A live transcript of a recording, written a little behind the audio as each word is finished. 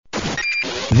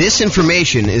This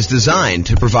information is designed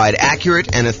to provide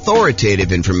accurate and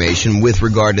authoritative information with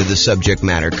regard to the subject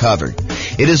matter covered.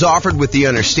 It is offered with the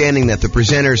understanding that the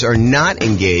presenters are not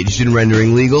engaged in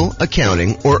rendering legal,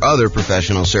 accounting, or other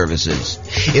professional services.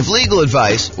 If legal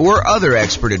advice or other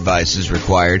expert advice is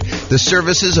required, the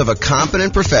services of a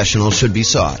competent professional should be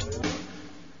sought.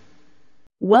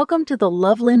 Welcome to the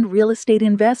Loveland Real Estate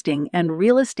Investing and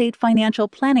Real Estate Financial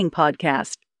Planning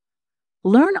Podcast.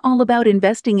 Learn all about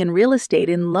investing in real estate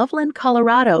in Loveland,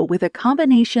 Colorado with a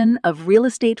combination of real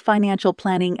estate financial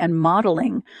planning and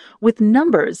modeling with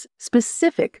numbers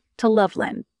specific to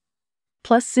Loveland.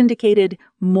 Plus syndicated,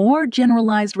 more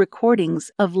generalized recordings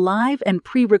of live and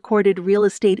pre-recorded real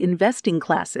estate investing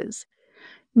classes.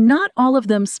 Not all of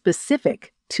them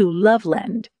specific to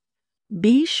Loveland.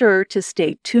 Be sure to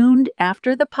stay tuned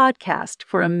after the podcast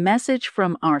for a message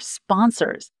from our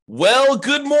sponsors. Well,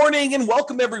 good morning and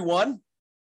welcome everyone.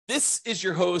 This is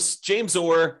your host, James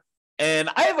Orr, and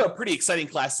I have a pretty exciting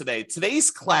class today. Today's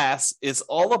class is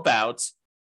all about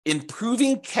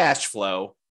improving cash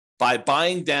flow by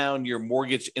buying down your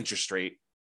mortgage interest rate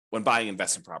when buying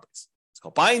investment properties. It's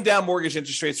called Buying Down Mortgage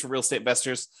Interest Rates for Real Estate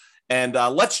Investors. And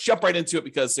let's jump right into it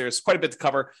because there's quite a bit to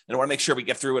cover, and I want to make sure we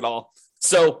get through it all.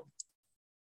 So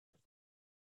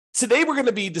today we're going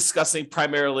to be discussing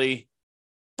primarily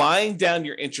buying down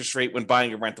your interest rate when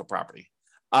buying a rental property.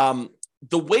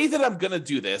 The way that I'm going to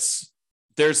do this,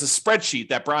 there's a spreadsheet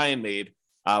that Brian made,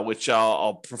 which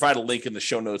I'll provide a link in the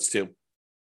show notes to.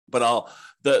 But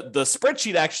the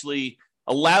spreadsheet actually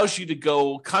allows you to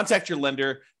go contact your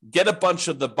lender, get a bunch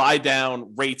of the buy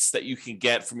down rates that you can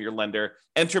get from your lender,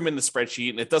 enter them in the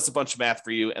spreadsheet, and it does a bunch of math for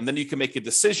you. And then you can make a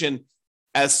decision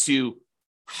as to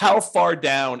how far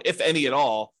down, if any at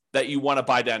all, that you want to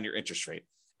buy down your interest rate.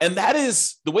 And that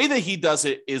is the way that he does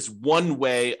it is one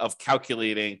way of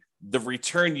calculating the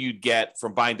return you'd get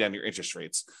from buying down your interest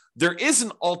rates. There is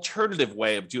an alternative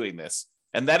way of doing this,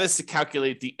 and that is to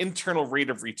calculate the internal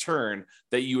rate of return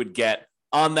that you would get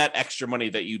on that extra money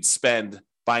that you'd spend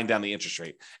buying down the interest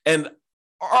rate. And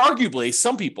arguably,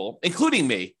 some people, including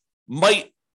me,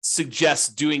 might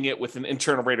suggest doing it with an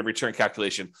internal rate of return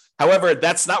calculation. However,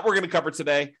 that's not what we're going to cover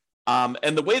today.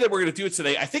 And the way that we're going to do it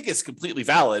today, I think is completely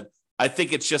valid. I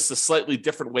think it's just a slightly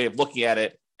different way of looking at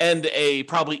it and a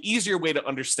probably easier way to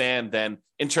understand than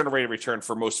internal rate of return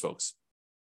for most folks.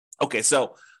 Okay,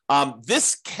 so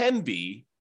this can be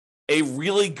a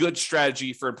really good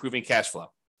strategy for improving cash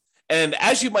flow. And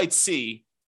as you might see,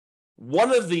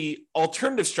 one of the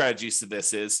alternative strategies to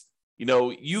this is,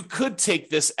 you could take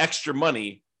this extra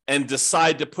money and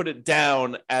decide to put it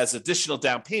down as additional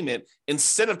down payment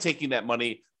instead of taking that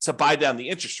money to buy down the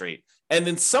interest rate. And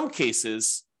in some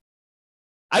cases,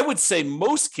 I would say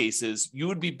most cases, you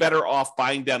would be better off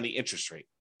buying down the interest rate.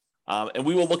 And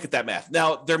we will look at that math.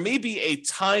 Now, there may be a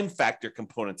time factor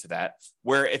component to that,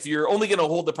 where if you're only going to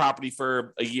hold the property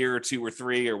for a year or two or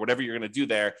three or whatever you're going to do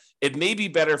there, it may be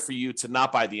better for you to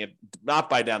not buy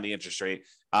down the interest rate.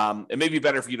 It may be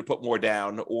better for you to put more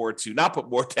down or to not put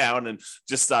more down and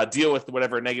just deal with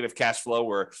whatever negative cash flow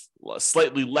or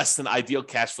slightly less than ideal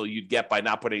cash flow you'd get by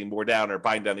not putting more down or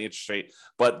buying down the interest rate.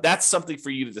 But that's something for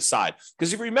you to decide.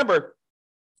 Because if you remember,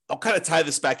 I'll kind of tie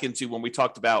this back into when we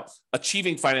talked about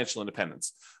achieving financial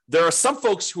independence. There are some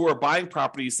folks who are buying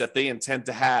properties that they intend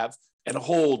to have and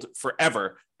hold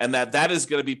forever, and that is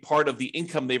going to be part of the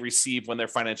income they receive when they're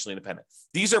financially independent.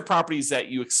 These are properties that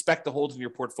you expect to hold in your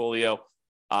portfolio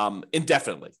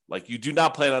indefinitely. Like you do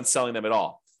not plan on selling them at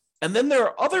all. And then there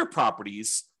are other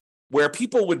properties where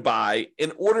people would buy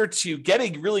in order to get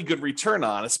a really good return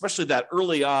on, especially that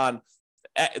early on,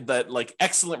 that like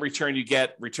excellent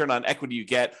return on equity you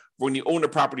get when you own a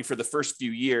property for the first few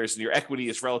years and your equity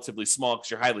is relatively small because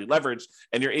you're highly leveraged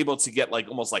and you're able to get like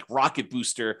almost like rocket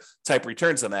booster type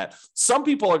returns on that. Some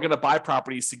people are going to buy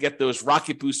properties to get those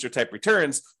rocket booster type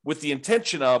returns with the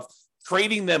intention of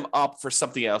trading them up for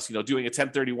something else, doing a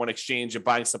 1031 exchange and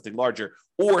buying something larger,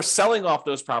 or selling off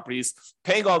those properties,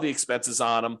 paying all the expenses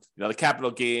on them, the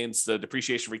capital gains, the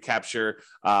depreciation recapture,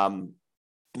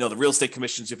 the real estate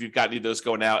commissions, if you've got any of those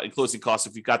going out, and closing costs,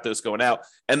 if you've got those going out,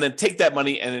 and then take that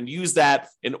money and then use that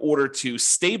in order to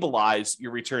stabilize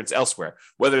your returns elsewhere,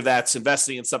 whether that's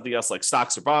investing in something else like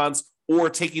stocks or bonds, or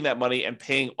taking that money and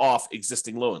paying off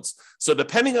existing loans. So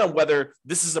depending on whether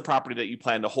this is a property that you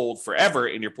plan to hold forever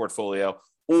in your portfolio,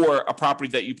 or a property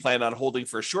that you plan on holding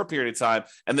for a short period of time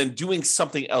and then doing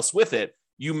something else with it,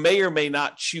 you may or may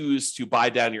not choose to buy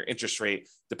down your interest rate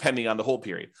depending on the hold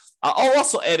period. I'll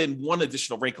also add in one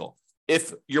additional wrinkle.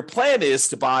 If your plan is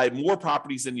to buy more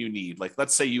properties than you need, like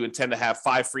let's say you intend to have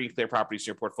 5 free and clear properties in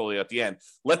your portfolio at the end.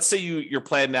 Let's say your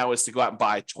plan now is to go out and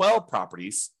buy 12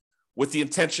 properties. with the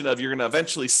intention of you're going to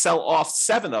eventually sell off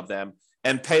 7 of them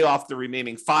and pay off the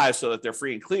remaining 5 so that they're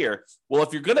free and clear. Well,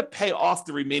 if you're going to pay off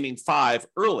the remaining 5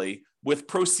 early with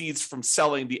proceeds from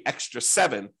selling the extra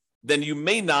 7, then you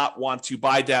may not want to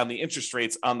buy down the interest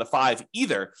rates on the 5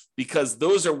 either, because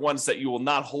those are ones that you will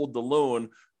not hold the loan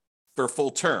for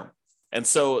full term. And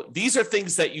so these are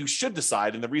things that you should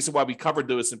decide. And the reason why we covered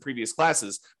those in previous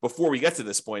classes before we get to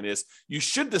this point is you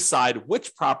should decide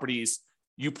which properties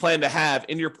you plan to have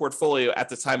in your portfolio at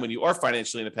the time when you are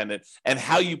financially independent and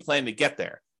how you plan to get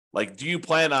there. Like, do you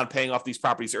plan on paying off these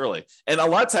properties early? And a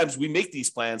lot of times we make these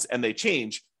plans and they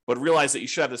change, but realize that you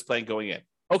should have this plan going in.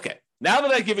 Okay, now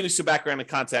that I've given you some background and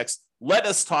context, let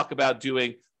us talk about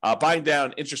doing buying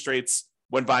down interest rates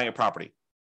when buying a property.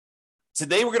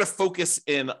 Today, we're going to focus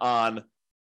in on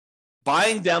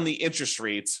buying down the interest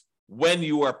rates when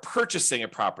you are purchasing a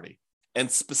property.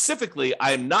 And specifically,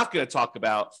 I am not going to talk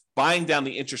about buying down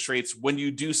the interest rates when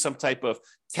you do some type of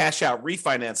cash out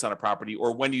refinance on a property,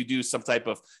 or when you do some type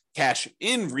of cash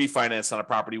in refinance on a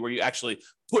property where you actually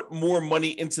put more money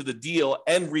into the deal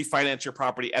and refinance your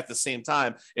property at the same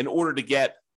time in order to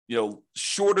get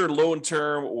shorter loan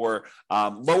term or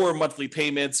lower monthly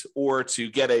payments, or to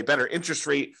get a better interest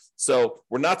rate. So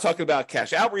we're not talking about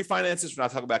cash out refinances. We're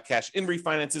not talking about cash in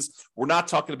refinances. We're not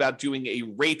talking about doing a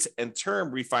rate and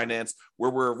term refinance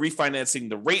where we're refinancing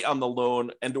the rate on the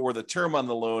loan and or the term on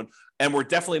the loan. And we're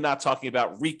definitely not talking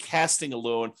about recasting a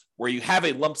loan where you have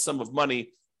a lump sum of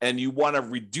money and you want to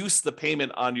reduce the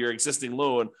payment on your existing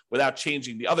loan without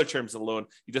changing the other terms of the loan.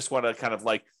 You just want to kind of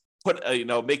like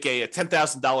make a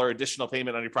 $10,000 additional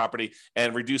payment on your property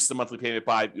and reduce the monthly payment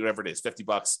by whatever it is, $50,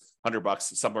 $100,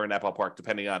 somewhere in that ballpark,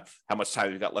 depending on how much time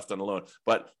you've got left on the loan.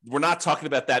 But we're not talking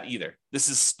about that either. This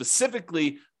is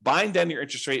specifically buying down your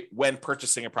interest rate when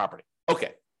purchasing a property.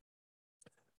 Okay.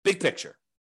 Big picture.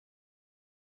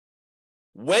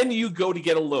 When you go to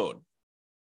get a loan,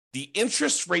 the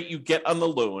interest rate you get on the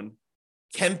loan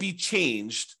can be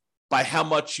changed by how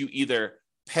much you either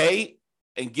pay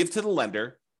and give to the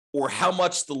lender, or how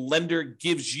much the lender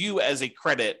gives you as a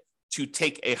credit to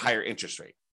take a higher interest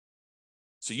rate.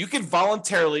 So you can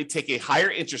voluntarily take a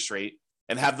higher interest rate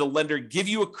and have the lender give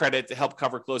you a credit to help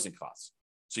cover closing costs.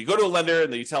 So you go to a lender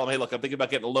and then you tell them, hey, look, I'm thinking about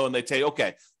getting a loan. They tell you,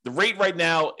 okay, the rate right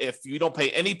now, if you don't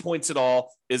pay any points at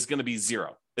all, is going to be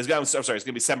 0. It's going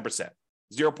to be 7%.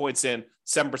 0 points in,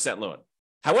 7% loan.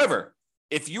 However,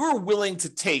 if you are willing to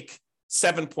take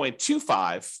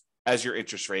 7.25 as your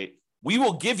interest rate, we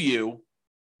will give you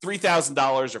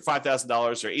 $3,000 or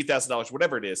 $5,000 or $8,000,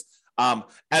 whatever it is,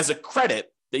 as a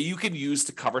credit that you can use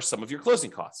to cover some of your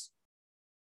closing costs.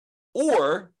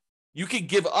 Or you can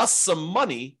give us some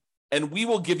money and we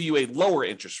will give you a lower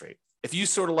interest rate. If you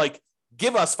sort of like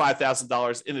give us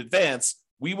 $5,000 in advance,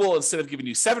 we will, instead of giving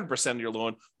you 7% of your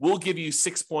loan, we'll give you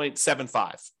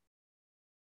 6.75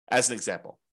 as an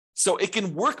example. So it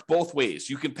can work both ways.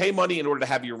 You can pay money in order to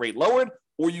have your rate lowered,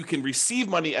 or you can receive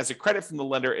money as a credit from the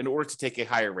lender in order to take a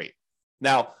higher rate.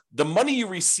 Now, the money you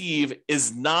receive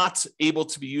is not able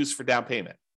to be used for down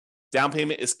payment. Down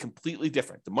payment is completely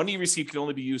different. The money you receive can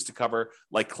only be used to cover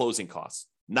like closing costs,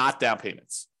 not down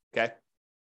payments.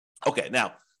 Okay,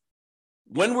 now,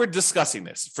 when we're discussing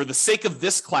this, for the sake of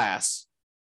this class,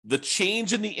 the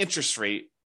change in the interest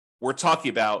rate we're talking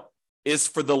about is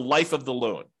for the life of the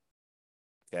loan.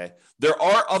 Okay. There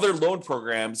are other loan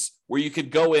programs where you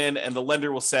could go in and the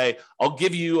lender will say, I'll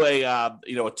give you a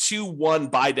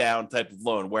 2-1 buy down type of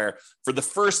loan where for the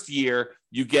first year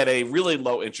you get a really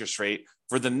low interest rate.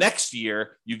 For the next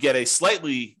year, you get a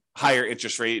slightly higher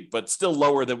interest rate, but still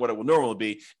lower than what it would normally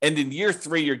be. And in year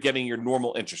 3, you're getting your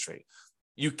normal interest rate.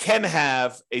 You can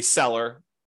have a seller,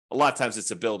 a lot of times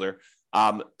it's a builder,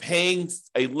 paying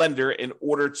a lender in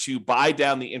order to buy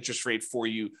down the interest rate for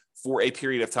you for a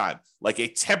period of time, like a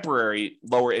temporary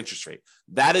lower interest rate.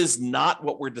 That is not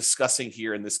what we're discussing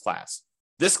here in this class.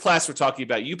 This class, we're talking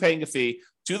about you paying a fee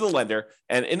to the lender,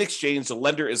 and in exchange, the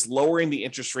lender is lowering the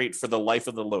interest rate for the life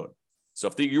of the loan. So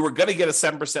if you were going to get a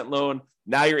 7% loan,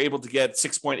 now you're able to get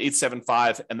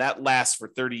 6.875, and that lasts for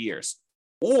 30 years.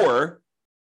 Or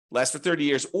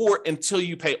until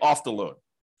you pay off the loan.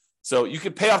 So you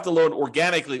can pay off the loan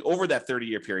organically over that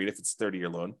 30-year period if it's a 30-year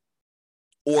loan.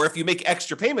 Or if you make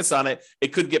extra payments on it, it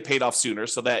could get paid off sooner.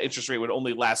 So that interest rate would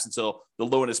only last until the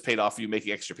loan is paid off, you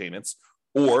making extra payments.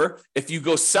 Or if you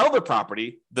go sell the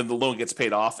property, then the loan gets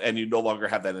paid off and you no longer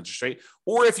have that interest rate.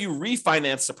 Or if you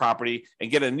refinance the property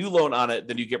and get a new loan on it,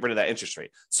 then you get rid of that interest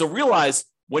rate. So realize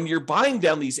when you're buying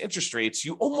down these interest rates,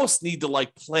 you almost need to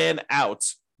like plan out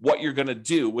what you're going to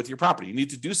do with your property. You need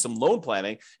to do some loan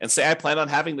planning and say, I plan on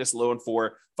having this loan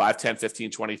for 5, 10, 15,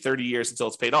 20, 30 years until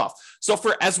it's paid off. So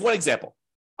as one example,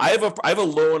 I have a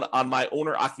loan on my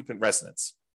owner occupant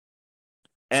residence,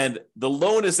 and the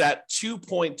loan is at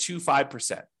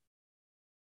 2.25%.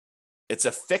 It's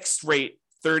a fixed rate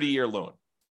 30-year loan.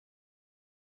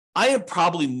 I am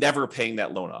probably never paying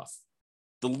that loan off.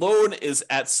 The loan is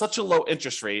at such a low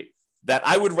interest rate that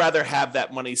I would rather have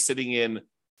that money sitting in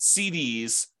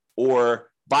CDs or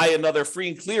buy another free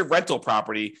and clear rental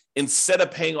property instead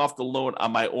of paying off the loan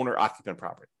on my owner occupant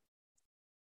property.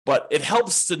 But it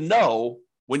helps to know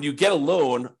when you get a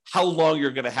loan how long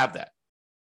you're going to have that.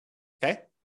 Okay.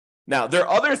 Now, there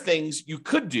are other things you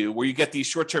could do where you get these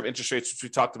short-term interest rates, which we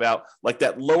talked about, like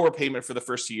that lower payment for the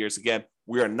first 2 years. Again,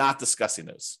 we are not discussing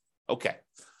those. Okay.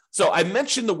 So I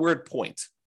mentioned the word point.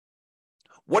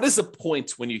 What is a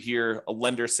point when you hear a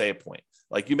lender say a point?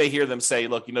 Like you may hear them say,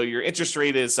 look, your interest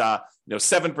rate is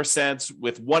 7%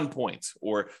 with 1 point,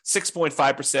 or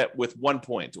 6.5% with 1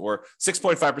 point, or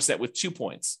 6.5% with 2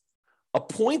 points. A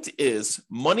point is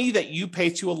money that you pay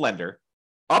to a lender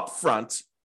upfront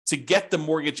to get the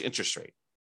mortgage interest rate.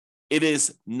 It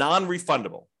is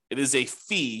non-refundable. It is a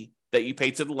fee that you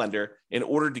pay to the lender in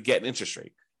order to get an interest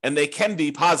rate. And they can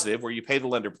be positive where you pay the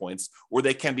lender points, or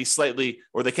they can be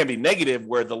negative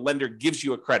where the lender gives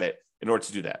you a credit in order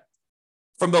to do that.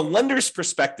 From the lender's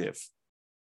perspective,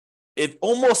 it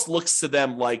almost looks to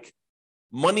them like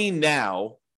money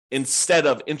now instead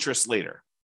of interest later.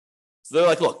 So they're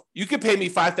like, look, you can pay me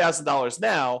 $5,000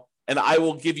 now, and I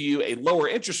will give you a lower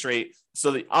interest rate so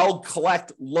that I'll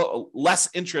collect less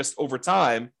interest over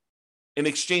time in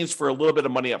exchange for a little bit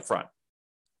of money up front.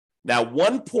 Now,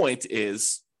 1 point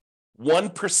is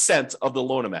 1% of the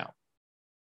loan amount.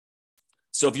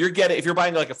 So if you're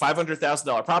buying like a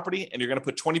 $500,000 property and you're going to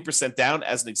put 20% down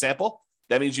as an example,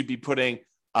 that means you'd be putting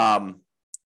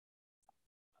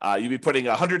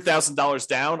 $100,000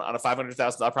 down on a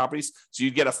 $500,000 property. So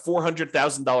you'd get a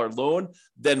 $400,000 loan.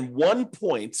 Then 1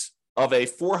 point of a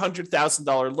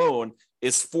 $400,000 loan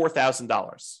is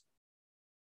 $4,000.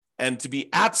 And to be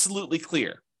absolutely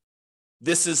clear,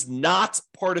 this is not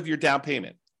part of your down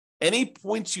payment. Any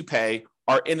points you pay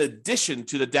are in addition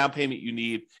to the down payment you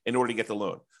need in order to get the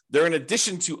loan. They're in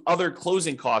addition to other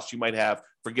closing costs you might have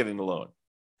for getting the loan.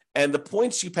 And the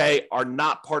points you pay are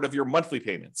not part of your monthly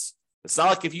payments. It's not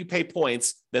like if you pay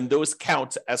points, then those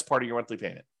count as part of your monthly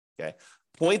payment. Okay.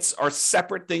 Points are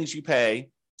separate things you pay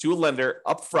to a lender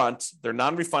up front. They're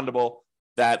non-refundable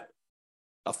that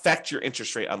affect your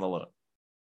interest rate on the loan.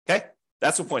 Okay.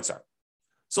 That's what points are.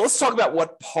 So let's talk about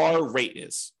what par rate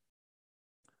is.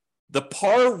 The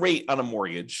par rate on a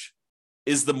mortgage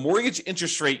is the mortgage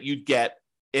interest rate you'd get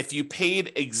if you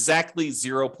paid exactly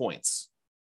 0 points.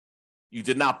 You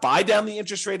did not buy down the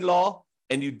interest rate at all,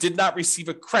 and you did not receive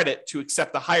a credit to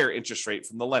accept the higher interest rate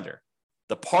from the lender.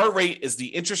 The par rate is the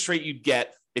interest rate you'd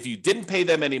get if you didn't pay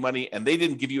them any money and they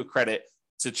didn't give you a credit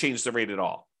to change the rate at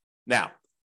all. Now,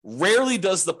 rarely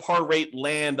does the par rate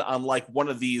land on like one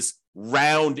of these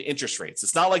round interest rates.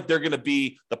 It's not like they're going to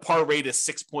be the par rate is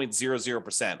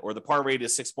 6.00% or the par rate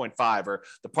is 6.5 or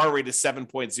the par rate is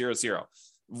 7.00.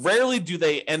 Rarely do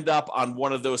they end up on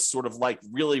one of those sort of like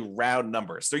really round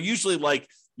numbers. They're usually like,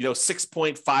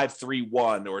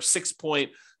 6.531 or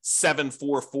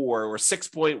 6.744 or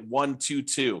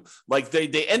 6.122. Like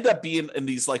they end up being in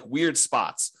these like weird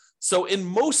spots. So in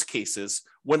most cases,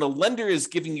 when a lender is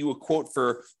giving you a quote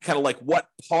for kind of like what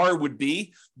par would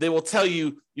be, they will tell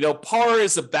you, par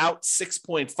is about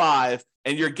 6.5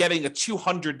 and you're getting a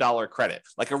 $200 credit,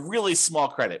 like a really small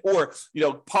credit. Or,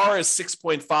 par is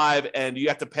 6.5 and you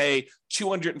have to pay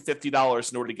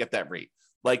 $250 in order to get that rate.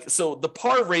 Like, so the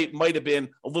par rate might have been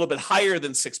a little bit higher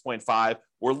than 6.5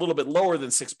 or a little bit lower than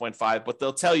 6.5, but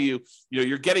they'll tell you,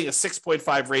 you're getting a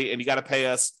 6.5 rate and you got to pay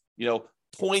us,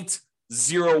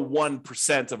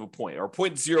 0.01% of a point or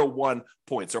 0.01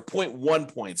 points or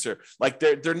 0.1 points, or like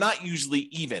they're not usually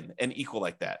even and equal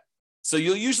like that. So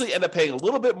you'll usually end up paying a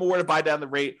little bit more to buy down the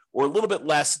rate or a little bit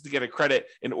less to get a credit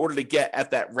in order to get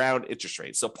at that round interest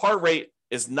rate. So par rate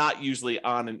is not usually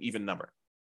on an even number.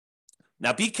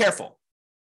 Now be careful.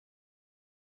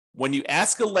 When you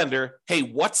ask a lender, hey,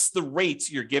 what's the rate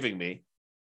you're giving me?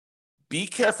 Be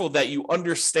careful that you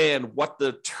understand what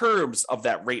the terms of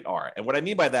that rate are. And what I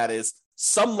mean by that is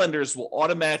some lenders will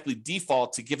automatically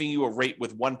default to giving you a rate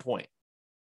with 1 point.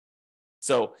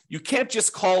 So you can't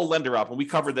just call a lender up, and we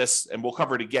cover this, and we'll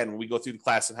cover it again when we go through the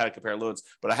class on how to compare loans,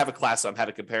 but I have a class on how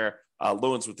to compare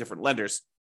loans with different lenders.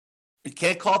 You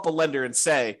can't call up a lender and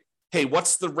say, hey,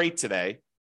 what's the rate today?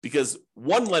 Because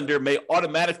one lender may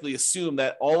automatically assume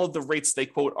that all of the rates they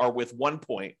quote are with 1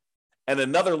 point, and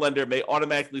another lender may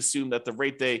automatically assume that the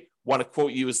rate they want to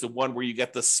quote you is the one where you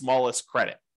get the smallest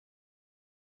credit.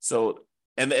 So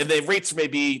And the rates may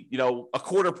be, a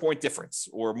quarter point difference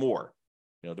or more,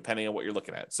 depending on what you're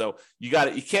looking at. So you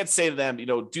can't say to them,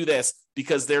 do this,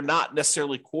 because they're not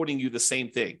necessarily quoting you the same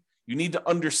thing. You need to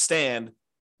understand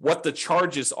what the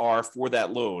charges are for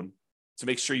that loan to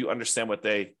make sure you understand what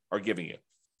they are giving you.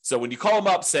 So when you call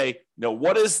them up, say,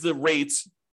 what is the rate?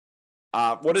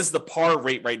 What is the par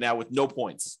rate right now with no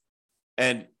points?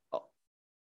 And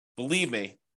believe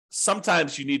me,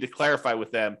 sometimes you need to clarify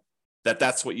with them that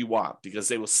that's what you want, because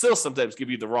they will still sometimes give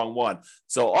you the wrong one.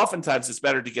 So oftentimes it's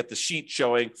better to get the sheet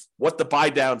showing what the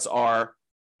buy downs are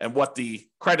and what the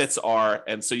credits are.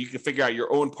 And so you can figure out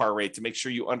your own par rate to make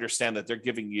sure you understand that they're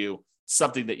giving you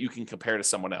something that you can compare to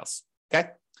someone else. Okay.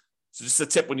 So just a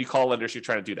tip when you call lenders, you're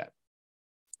trying to do that.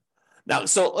 Now,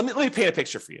 so let me paint a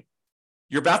picture for you.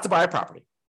 You're about to buy a property.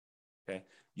 Okay.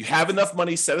 You have enough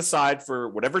money set aside for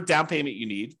whatever down payment you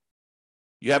need.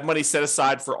 You have money set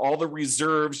aside for all the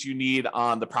reserves you need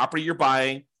on the property you're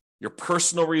buying, your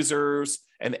personal reserves,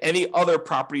 and any other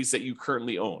properties that you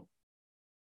currently own.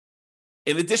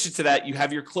 In addition to that, you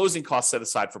have your closing costs set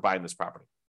aside for buying this property.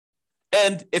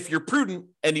 And if you're prudent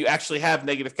and you actually have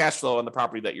negative cash flow on the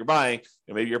property that you're buying,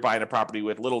 maybe you're buying a property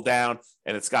with little down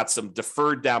and it's got some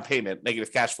deferred down payment,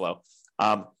 negative cash flow,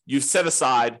 you've set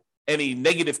aside any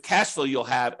negative cash flow you'll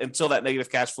have until that negative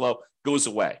cash flow goes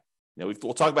away.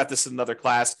 We'll talk about this in another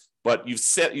class, but you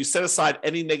set aside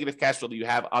any negative cash flow that you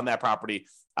have on that property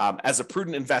as a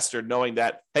prudent investor, knowing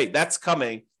that, hey, that's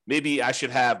coming. Maybe I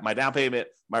should have my down payment,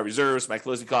 my reserves, my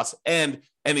closing costs, and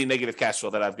any negative cash flow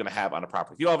that I'm going to have on a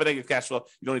property. If you don't have a negative cash flow,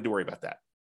 you don't need to worry about that.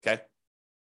 Okay.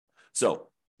 So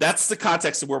that's the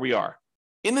context of where we are.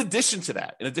 In addition to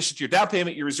that, in addition to your down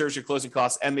payment, your reserves, your closing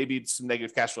costs, and maybe some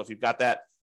negative cash flow, if you've got that,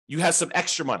 you have some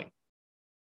extra money.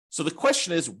 So the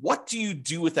question is, what do you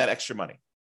do with that extra money?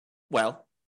 Well,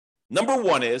 number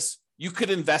one is you could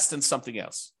invest in something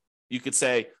else. You could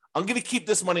say, I'm going to keep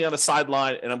this money on the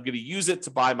sideline and I'm going to use it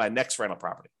to buy my next rental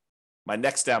property, my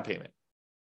next down payment,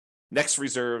 next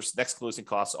reserves, next closing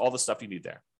costs, all the stuff you need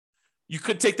there. You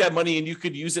could take that money and you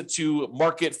could use it to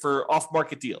market for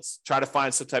off-market deals. Try to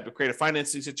find some type of creative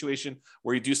financing situation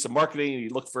where you do some marketing and you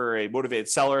look for a motivated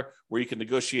seller where you can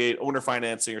negotiate owner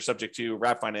financing or subject to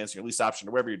wrap financing or lease option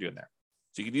or whatever you're doing there.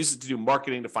 So you can use it to do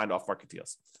marketing to find off-market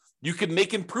deals. You can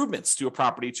make improvements to a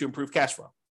property to improve cash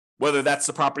flow, whether that's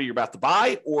the property you're about to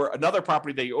buy or another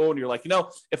property that you own. You're like,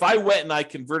 if I went and I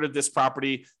converted this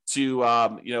property to,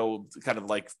 kind of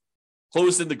like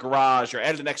closed in the garage or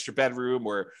added an extra bedroom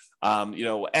or,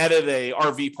 added a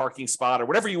RV parking spot or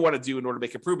whatever you want to do in order to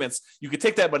make improvements, you could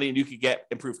take that money and you could get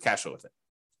improved cash flow with it.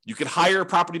 You could hire a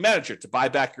property manager to buy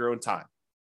back your own time.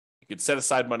 You could set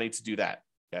aside money to do that.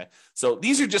 Okay. So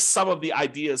these are just some of the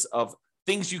ideas of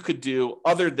things you could do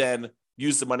other than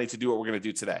use the money to do what we're going to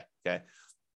do today. Okay.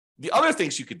 The other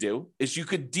things you could do is you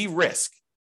could de-risk.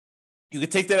 You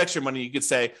could take that extra money. You could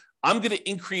say, I'm going to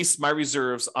increase my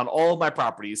reserves on all of my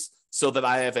properties so that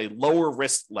I have a lower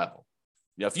risk level.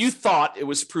 If you thought it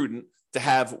was prudent to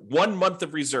have 1 month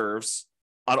of reserves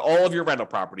on all of your rental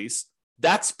properties,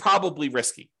 that's probably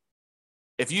risky.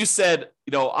 If you said,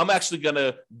 I'm actually going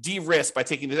to de-risk by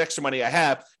taking this extra money I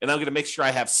have, and I'm going to make sure I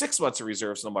have 6 months of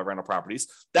reserves on my rental properties,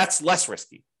 that's less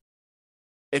risky.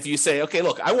 If you say, okay,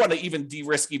 look, I want to even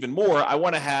de-risk even more. I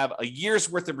want to have a year's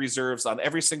worth of reserves on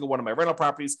every single one of my rental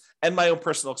properties and my own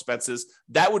personal expenses.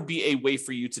 That would be a way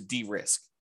for you to de-risk.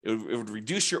 It would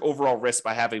reduce your overall risk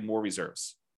by having more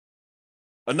reserves.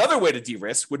 Another way to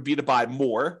de-risk would be to buy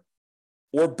more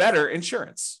or better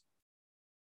insurance.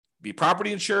 Be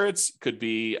property insurance, could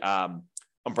be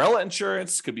umbrella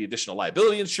insurance, could be additional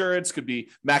liability insurance, could be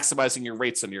maximizing your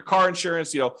rates on your car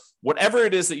insurance, whatever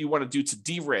it is that you want to do to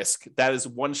de-risk, that is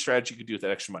one strategy you could do with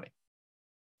that extra money.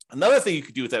 Another thing you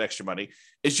could do with that extra money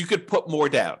is you could put more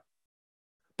down.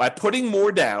 By putting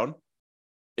more down,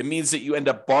 it means that you end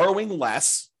up borrowing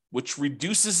less, which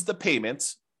reduces the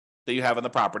payment that you have on the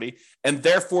property and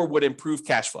therefore would improve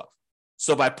cash flow.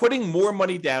 So by putting more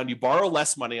money down, you borrow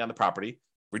less money on the property,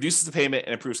 reduces the payment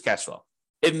and improves cash flow.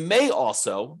 It may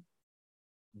also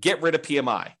get rid of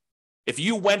PMI. If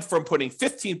you went from putting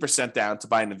 15% down to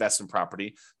buy an investment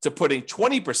property to putting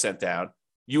 20% down,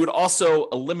 you would also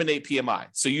eliminate PMI.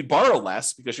 So you'd borrow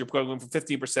less because you're going from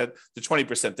 15% to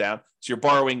 20% down. So you're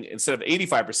borrowing, instead of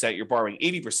 85%, you're borrowing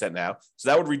 80% now. So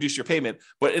that would reduce your payment.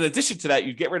 But in addition to that,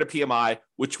 you get rid of PMI,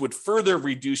 which would further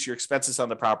reduce your expenses on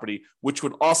the property, which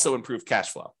would also improve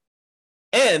cash flow.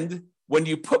 And when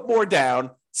you put more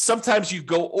down, sometimes you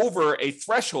go over a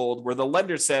threshold where the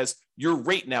lender says your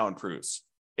rate now improves.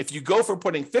 If you go from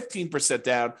putting 15%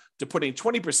 down to putting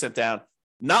 20% down,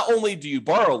 not only do you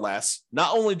borrow less,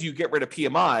 not only do you get rid of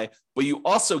PMI, but you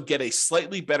also get a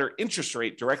slightly better interest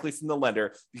rate directly from the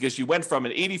lender because you went from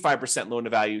an 85% loan to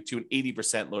value to an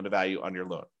 80% loan to value on your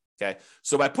loan. Okay.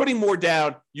 So by putting more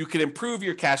down, you can improve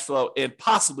your cash flow in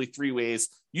possibly 3 ways,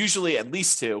 usually at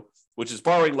least 2, which is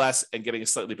borrowing less and getting a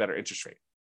slightly better interest rate.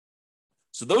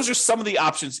 So those are some of the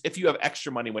options if you have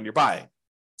extra money when you're buying.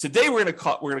 Today, we're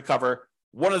going to cover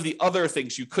one of the other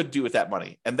things you could do with that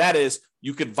money, and that is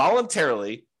you could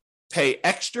voluntarily pay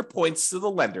extra points to the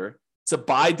lender to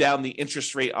buy down the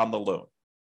interest rate on the loan.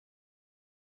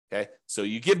 Okay, so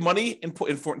you give money in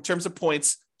terms of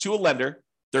points to a lender.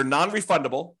 They're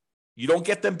non-refundable. You don't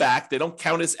get them back. They don't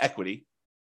count as equity,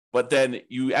 but then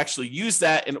you actually use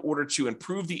that in order to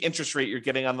improve the interest rate you're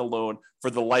getting on the loan for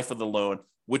the life of the loan,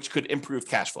 which could improve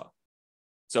cash flow.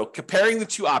 So comparing the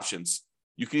two options,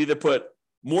 you can either put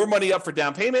more money up for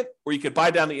down payment, or you could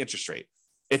buy down the interest rate.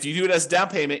 If you do it as down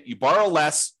payment, you borrow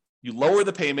less, you lower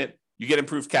the payment, you get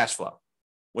improved cash flow.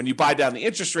 When you buy down the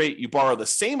interest rate, you borrow the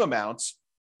same amounts,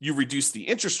 you reduce the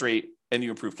interest rate, and you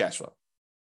improve cash flow.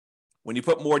 When you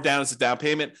put more down as a down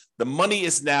payment, the money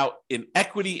is now in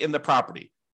equity in the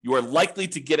property. You are likely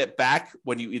to get it back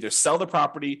when you either sell the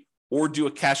property or do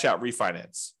a cash out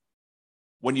refinance.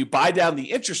 When you buy down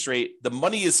the interest rate, the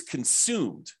money is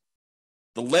consumed.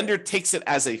 The lender takes it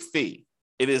as a fee.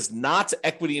 It is not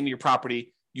equity in your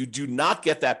property. You do not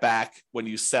get that back when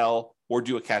you sell or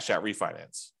do a cash out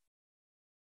refinance.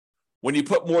 When you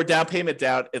put more down payment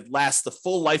down, it lasts the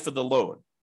full life of the loan,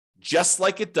 just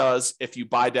like it does if you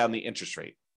buy down the interest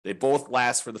rate. They both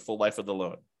last for the full life of the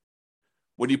loan.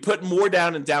 When you put more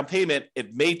down in down payment,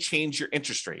 it may change your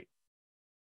interest rate.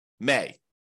 May.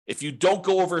 If you don't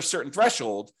go over a certain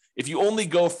threshold, if you only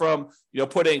go from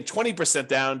putting 20%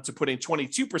 down to putting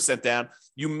 22% down,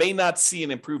 you may not see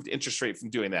an improved interest rate from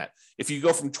doing that. If you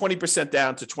go from 20%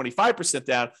 down to 25%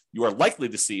 down, you are likely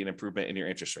to see an improvement in your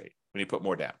interest rate when you put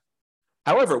more down.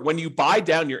 However, when you buy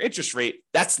down your interest rate,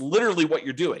 that's literally what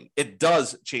you're doing. It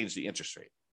does change the interest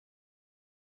rate.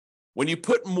 When you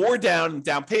put more down in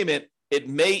down payment, it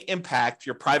may impact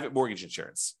your private mortgage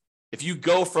insurance. If you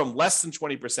go from less than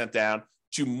 20% down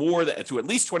to at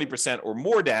least 20% or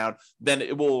more down, then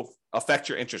it will affect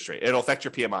your interest rate. It'll affect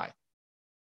your PMI.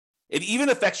 It even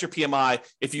affects your PMI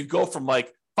if you go from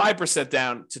like 5%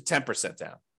 down to 10%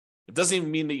 down. It doesn't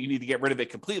even mean that you need to get rid of it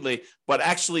completely, but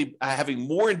actually having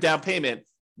more in down payment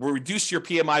will reduce your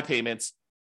PMI payments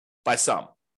by some,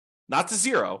 not to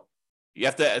zero. You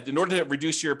have to, in order to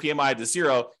reduce your PMI to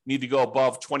zero, you need to go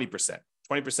above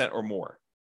 20% or more.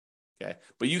 Okay,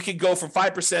 but you can go from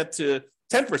 5% to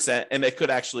 10%, and it could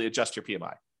actually adjust your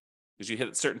PMI because you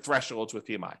hit certain thresholds with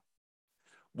PMI.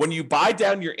 When you buy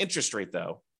down your interest rate,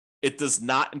 though, it does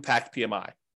not impact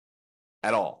PMI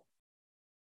at all.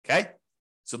 Okay,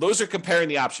 so those are comparing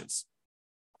the options.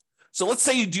 So let's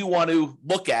say you do want to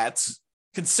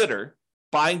consider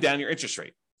buying down your interest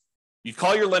rate. You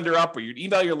call your lender up, or you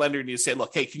email your lender and you say,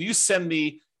 look, hey, can you send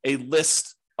me a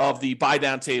list of the buy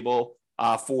down table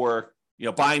for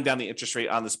buying down the interest rate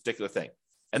on this particular thing?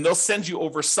 And they'll send you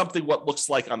over something what looks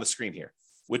like on the screen here,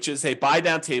 which is a buy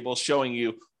down table showing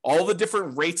you all the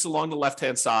different rates along the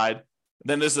left-hand side.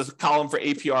 Then there's a column for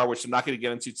APR, which I'm not going to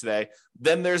get into today.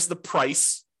 Then there's the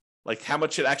price, like how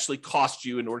much it actually cost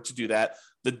you in order to do that.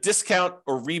 The discount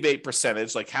or rebate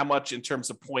percentage, like how much in terms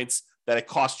of points that it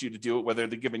costs you to do it, whether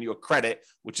they're giving you a credit,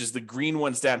 which is the green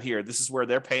ones down here. This is where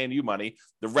they're paying you money.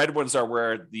 The red ones are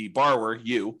where the borrower,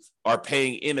 you, are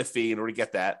paying in a fee in order to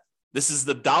get that. This is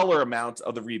the dollar amount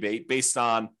of the rebate based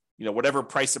on whatever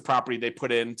price of property they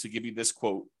put in to give you this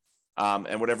quote,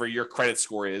 and whatever your credit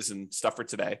score is and stuff for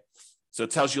today. So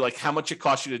it tells you like how much it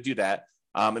costs you to do that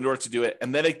in order to do it.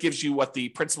 And then it gives you what the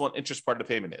principal and interest part of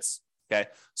the payment is. Okay.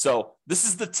 So this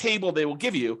is the table they will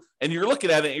give you. And you're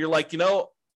looking at it and you're like,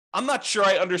 I'm not sure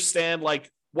I understand like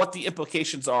what the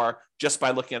implications are just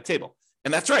by looking at the table.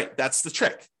 And that's right. That's the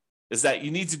trick, is that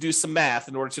you need to do some math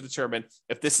in order to determine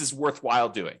if this is worthwhile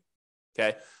doing.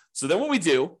 Okay. So then what we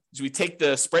do is we take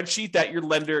the spreadsheet that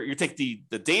you take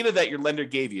the data that your lender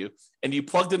gave you, and you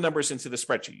plug the numbers into the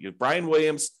spreadsheet. You have Brian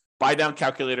Williams buy down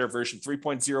calculator version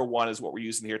 3.01 is what we're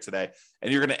using here today.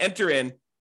 And you're going to enter in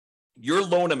your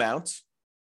loan amount,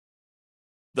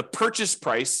 the purchase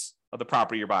price of the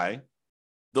property you're buying,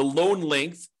 the loan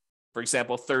length, for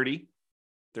example, 30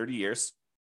 years,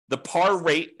 the par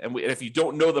rate. And if you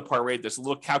don't know the par rate, there's a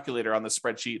little calculator on the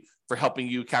spreadsheet for helping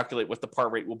you calculate what the par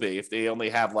rate will be. If they only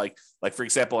have like for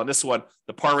example, on this one,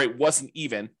 the par rate wasn't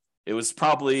even. It was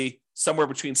probably somewhere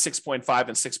between 6.5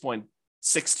 and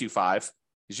 6.625.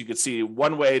 As you can see,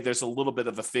 one way there's a little bit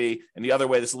of a fee, and the other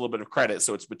way there's a little bit of credit.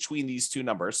 So it's between these two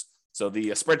numbers. So the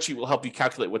spreadsheet will help you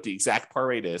calculate what the exact par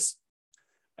rate is.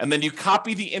 And then you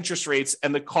copy the interest rates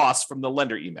and the costs from the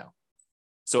lender email.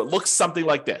 So it looks something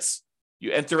like this.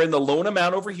 You enter in the loan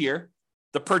amount over here,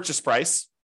 the purchase price,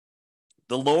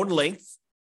 the loan length,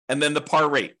 and then the par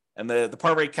rate. And the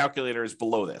par rate calculator is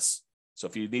below this. So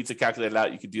if you need to calculate it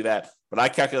out, you can do that. But I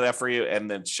calculate that for you, and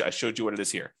then I showed you what it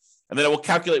is here. And then it will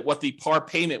calculate what the par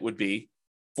payment would be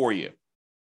for you.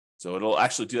 So it'll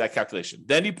actually do that calculation.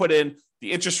 Then you put in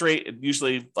the interest rate. It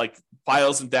usually like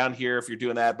files them down here if you're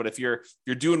doing that. But if you're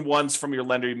doing ones from your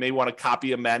lender, you may want to copy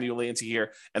them manually into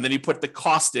here. And then you put the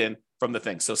cost in from the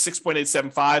thing. So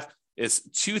 6.875 is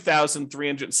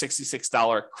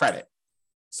 $2,366 credit.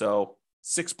 So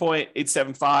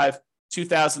 6.875,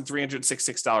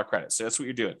 $2,366 credit. So that's what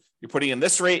you're doing. You're putting in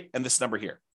this rate and this number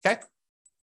here. Okay.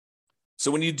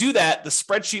 So when you do that, the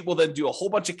spreadsheet will then do a whole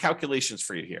bunch of calculations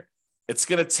for you here. It's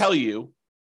going to tell you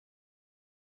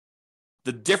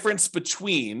the difference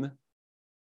between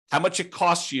how much it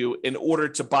costs you in order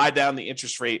to buy down the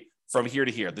interest rate from here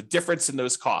to here, the difference in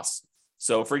those costs.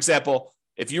 So for example,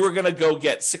 if you were going to go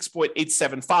get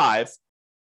 6.875,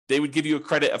 they would give you a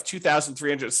credit of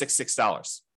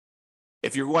 $2,366.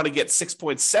 If you want to get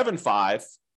 6.75,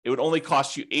 it would only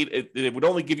cost you it would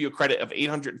only give you a credit of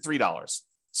 $803.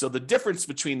 So the difference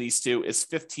between these two is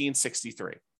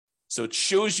 $1,563. So it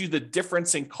shows you the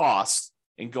difference in cost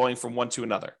in going from one to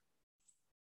another.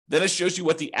 Then it shows you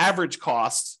what the average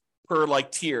cost per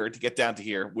like tier to get down to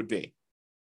here would be.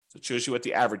 So it shows you what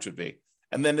the average would be.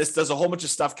 And then this does a whole bunch of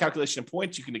stuff, calculation of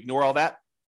points. You can ignore all that.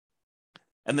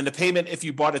 And then the payment, if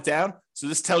you bought it down. So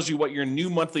this tells you what your new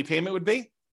monthly payment would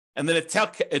be. And then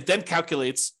it then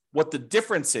calculates what the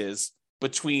difference is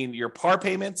between your par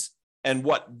payments and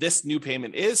what this new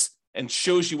payment is, and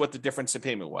shows you what the difference in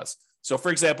payment was. So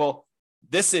for example,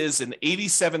 this is an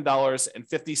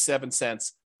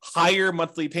 $87.57 higher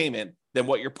monthly payment than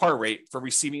what your par rate for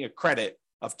receiving a credit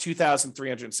of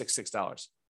 $2,366.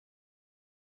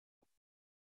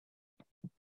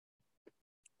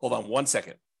 Hold on one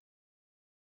second.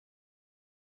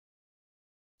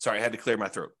 Sorry, I had to clear my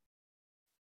throat.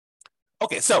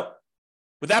 Okay, so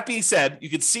with that being said, you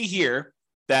can see here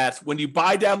that when you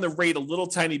buy down the rate a little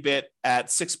tiny bit at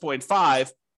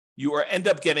 6.5, you end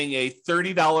up getting a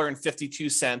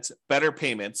 $30.52 better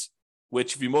payment,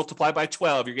 which if you multiply by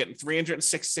 12, you're getting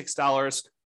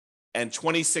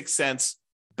 $366.26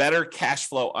 better cash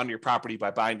flow on your property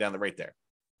by buying down the rate there.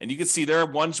 And you can see there are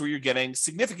ones where you're getting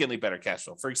significantly better cash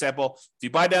flow. For example, if you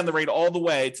buy down the rate all the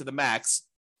way to the max,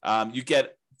 you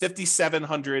get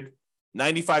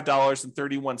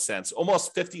 $5,795.31,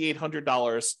 almost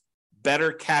 $5,800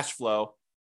 better cash flow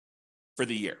for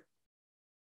the year.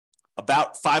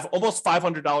 Almost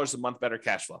 $500 a month better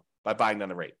cash flow by buying down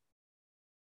the rate.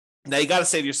 Now you got to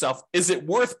say to yourself, is it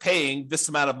worth paying this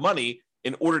amount of money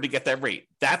in order to get that rate?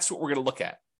 That's what we're going to look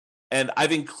at. And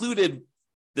I've included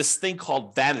this thing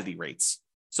called vanity rates.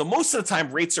 So most of the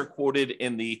time rates are quoted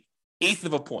in the eighth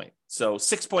of a point. So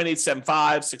 6.875,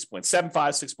 6.75,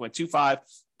 6.25.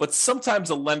 But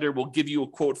sometimes a lender will give you a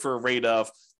quote for a rate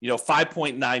of,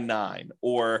 5.99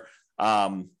 or,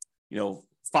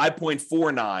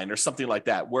 5.49 or something like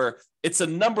that, where it's a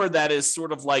number that is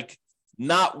sort of like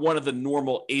not one of the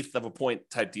normal eighth of a point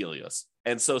type deals.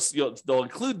 And so they'll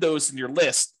include those in your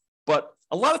list, but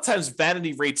a lot of times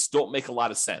vanity rates don't make a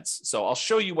lot of sense. So I'll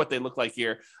show you what they look like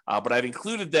here, but I've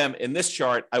included them in this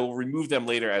chart. I will remove them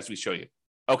later as we show you.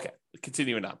 Okay,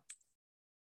 continuing on.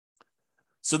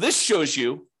 So this shows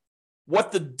you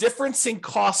what the difference in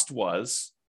cost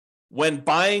was when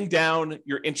buying down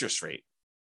your interest rate.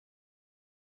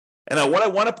 And what I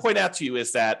want to point out to you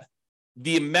is that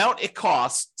the amount it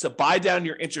costs to buy down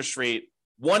your interest rate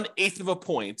 1/8 of a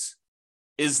point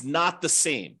is not the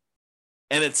same.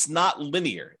 And it's not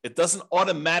linear. It doesn't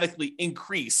automatically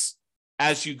increase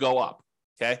as you go up.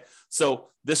 Okay. So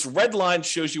this red line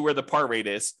shows you where the par rate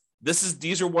is.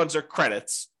 These ones are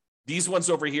credits. These ones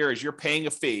over here is you're paying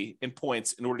a fee in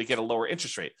points in order to get a lower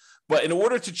interest rate. But in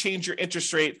order to change your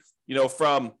interest rate,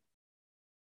 from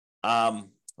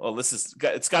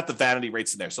it's got the vanity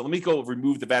rates in there. So let me go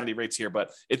remove the vanity rates here,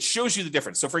 but it shows you the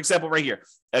difference. So for example, right here,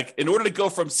 in order to go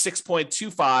from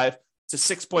 6.25 to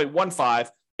 6.15,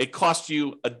 it costs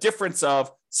you a difference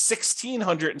of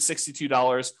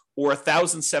 $1,662 or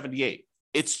 $1,078.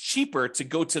 It's cheaper to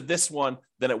go to this one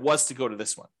than it was to go to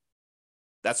this one.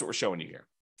 That's what we're showing you here.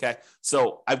 Okay.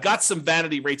 So I've got some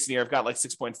vanity rates in here. I've got like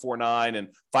 6.49 and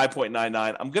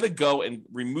 5.99. I'm going to go and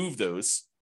remove those.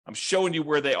 I'm showing you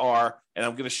where they are, and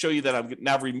I'm going to show you that I'm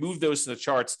now remove those in the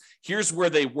charts. Here's where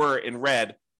they were in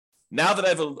red Now that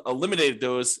I've eliminated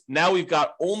those, now we've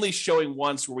got only showing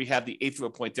ones where we have the eighth of a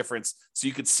point difference. So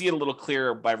you can see it a little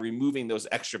clearer by removing those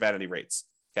extra vanity rates.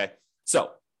 Okay.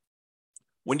 So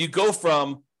when you go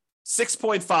from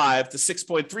 6.5 to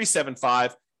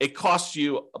 6.375, it costs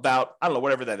you about, I don't know,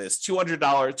 whatever that is, $200,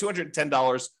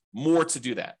 $210 more to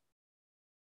do that.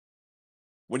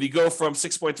 When you go from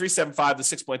 6.375 to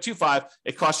 6.25,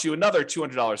 it costs you another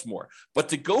 $200 more. But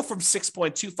to go from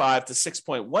 6.25 to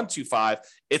 6.125,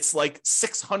 it's like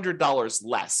 $600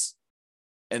 less.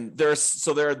 And there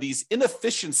are these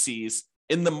inefficiencies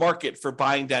in the market for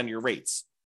buying down your rates.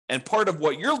 And part of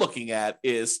what you're looking at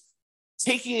is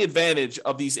taking advantage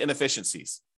of these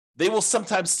inefficiencies. They will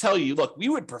sometimes tell you, look, we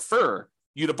would prefer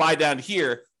you to buy down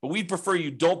here, but we'd prefer you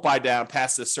don't buy down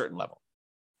past this certain level.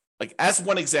 Like as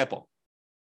one example,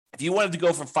 if you wanted to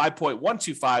go from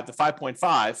 5.125 to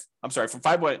 5.5, from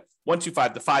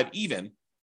 5.125 to 5 even,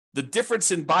 the difference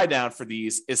in buy down for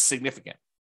these is significant.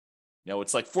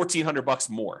 It's like $1,400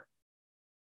 more.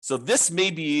 So this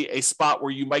may be a spot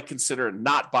where you might consider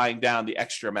not buying down the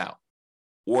extra amount.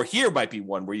 Or here might be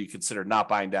one where you consider not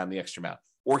buying down the extra amount.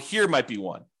 Or here might be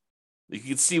one. You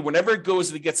can see whenever it goes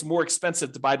and it gets more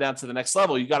expensive to buy down to the next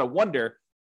level, you got to wonder,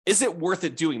 is it worth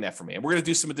it doing that for me? And we're going to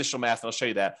do some additional math and I'll show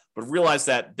you that, but realize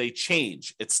that they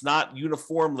change. It's not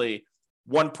uniformly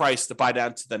one price to buy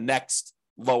down to the next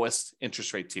lowest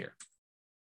interest rate tier.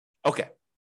 Okay.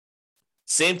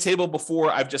 Same table before.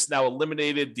 I've just now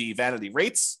eliminated the vanity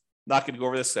rates. Not going to go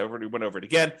over this. I already went over it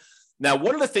again. Now,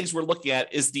 one of the things we're looking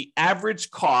at is the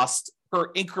average cost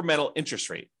per incremental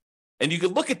interest rate. And you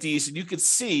can look at these and you can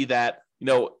see that,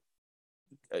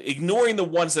 ignoring the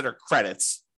ones that are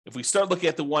credits, if we start looking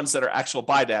at the ones that are actual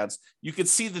buy downs, you can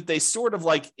see that they sort of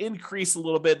like increase a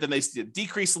little bit, then they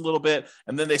decrease a little bit,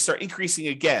 and then they start increasing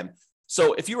again.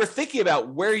 So if you were thinking about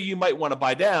where you might want to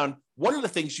buy down, one of the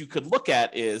things you could look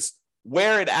at is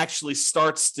where it actually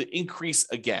starts to increase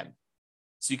again.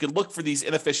 So you can look for these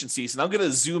inefficiencies, and I'm going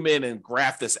to zoom in and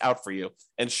graph this out for you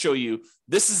and show you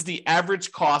this is the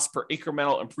average cost per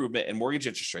incremental improvement in mortgage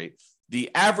interest rate, the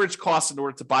average cost in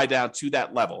order to buy down to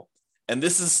that level. And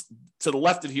this is to the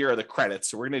left of here are the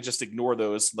credits. So we're going to just ignore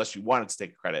those unless you wanted to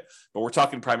take a credit, but we're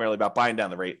talking primarily about buying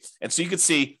down the rate. And so you can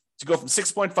see to go from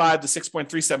 6.5 to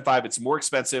 6.375, it's more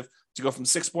expensive. To go from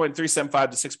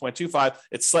 6.375 to 6.25,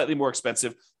 it's slightly more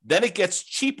expensive. Then it gets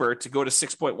cheaper to go to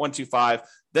 6.125.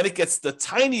 Then it gets the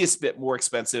tiniest bit more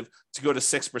expensive to go to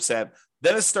 6%.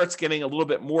 Then it starts getting a little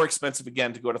bit more expensive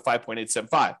again to go to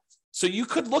 5.875. So you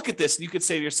could look at this and you could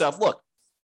say to yourself, look,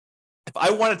 if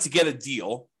I wanted to get a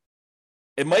deal,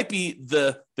 it might be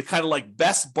the kind of like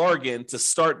best bargain to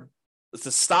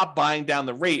stop buying down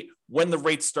the rate when the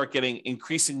rates start getting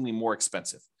increasingly more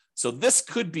expensive. So this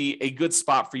could be a good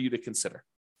spot for you to consider.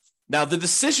 Now, the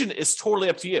decision is totally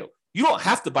up to you. You don't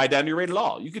have to buy down your rate at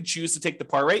all. You could choose to take the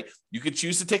par rate. You could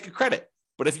choose to take a credit.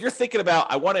 But if you're thinking about,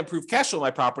 I want to improve cash flow on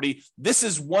my property, this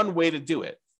is one way to do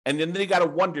it. And then you got to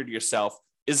wonder to yourself,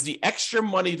 is the extra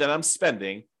money that I'm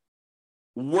spending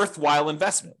worthwhile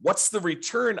investment? What's the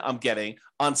return I'm getting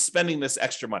on spending this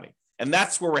extra money? And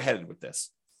that's where we're headed with this.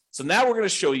 So now we're going to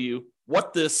show you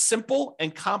what the simple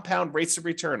and compound rates of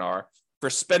return are for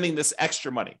spending this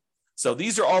extra money. So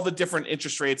these are all the different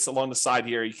interest rates along the side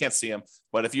here. You can't see them,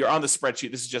 but if you're on the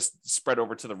spreadsheet, this is just spread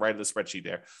over to the right of the spreadsheet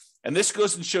there. And this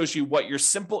goes and shows you what your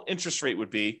simple interest rate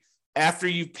would be after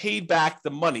you've paid back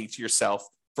the money to yourself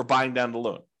for buying down the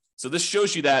loan. So this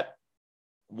shows you that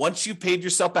once you paid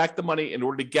yourself back the money in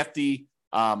order to get the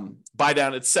buy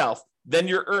down itself, then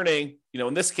you're earning,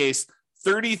 in this case,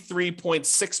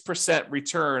 33.6%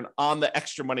 return on the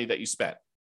extra money that you spent.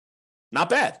 Not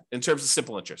bad in terms of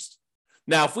simple interest.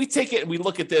 Now, if we take it and we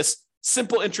look at this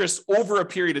simple interest over a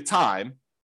period of time,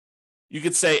 you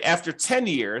could say after 10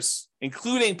 years,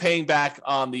 including paying back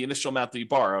on the initial amount that you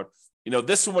borrowed,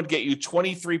 this one would get you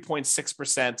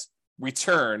 23.6%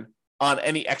 return on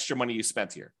any extra money you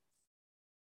spent here.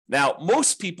 Now,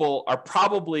 most people are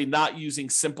probably not using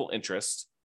simple interest,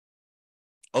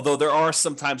 although there are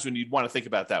some times when you'd want to think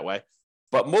about it that way.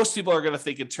 But most people are going to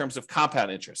think in terms of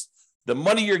compound interest. The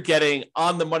money you're getting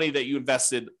on the money that you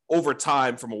invested over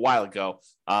time from a while ago,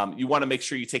 you want to make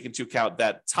sure you take into account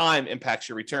that time impacts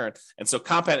your return. And so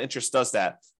compound interest does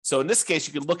that. So in this case,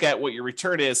 you can look at what your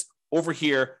return is over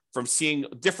here from seeing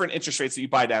different interest rates that you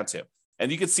buy down to.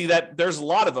 And you can see that there's a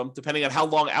lot of them, depending on how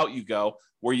long out you go,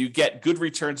 where you get good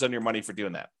returns on your money for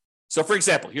doing that. So for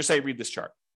example, here's how you read this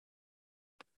chart.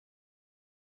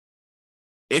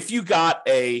 If you bought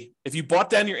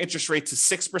down your interest rate to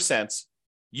 6%,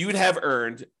 you'd have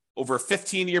earned over a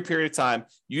 15-year period of time,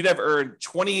 you'd have earned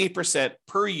 28%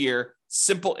 per year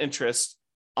simple interest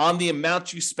on the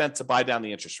amount you spent to buy down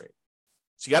the interest rate.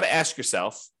 So you got to ask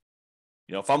yourself,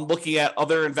 if I'm looking at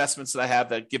other investments that I have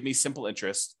that give me simple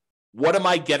interest, what am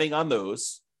I getting on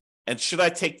those? And should I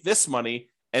take this money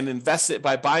and invest it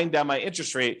by buying down my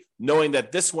interest rate, knowing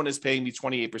that this one is paying me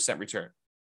 28% return?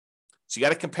 So you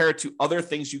got to compare it to other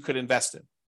things you could invest in.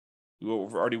 We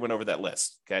already went over that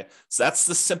list. Okay. So that's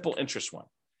the simple interest one.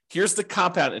 Here's the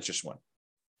compound interest one.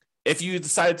 If you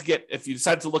decide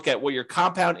to look at what your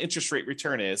compound interest rate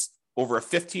return is over a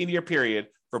 15-year period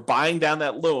for buying down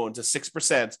that loan to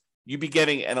 6%, you'd be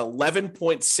getting an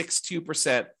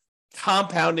 11.62%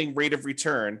 compounding rate of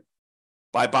return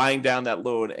by buying down that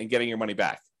loan and getting your money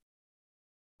back.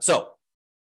 So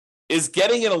is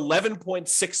getting an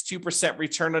 11.62%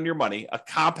 return on your money, a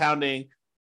compounding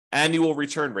annual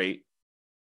return rate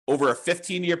over a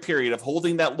 15-year period of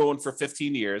holding that loan for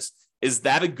 15 years, is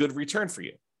that a good return for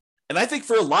you? And I think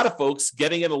for a lot of folks,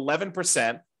 getting an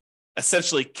 11%,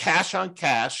 essentially cash on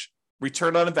cash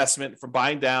return on investment from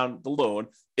buying down the loan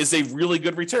is a really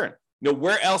good return.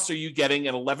 Where else are you getting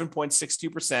an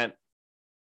 11.62%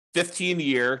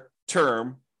 15-year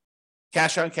term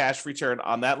cash on cash return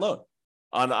on that loan,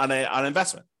 on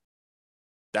investment?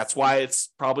 That's why it's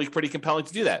probably pretty compelling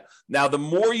to do that. Now, the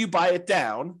more you buy it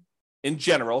down, in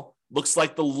general, looks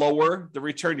like the lower the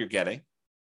return you're getting.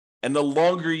 And the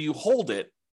longer you hold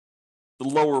it, the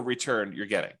lower return you're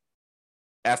getting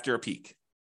after a peak.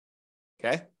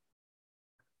 Okay?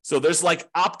 So there's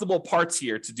like optimal parts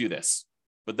here to do this,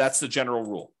 but that's the general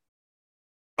rule.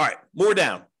 All right, more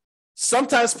down.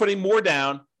 Sometimes putting more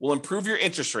down will improve your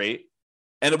interest rate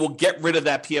and it will get rid of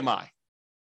that PMI.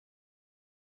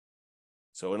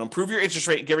 So it'll improve your interest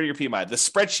rate and get rid of your PMI. The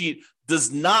spreadsheet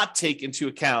does not take into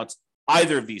account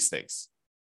either of these things.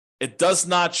 It does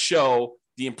not show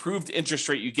the improved interest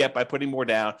rate you get by putting more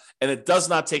down, and it does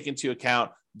not take into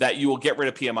account that you will get rid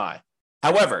of PMI.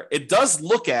 However, it does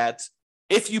look at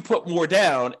if you put more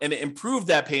down and it improved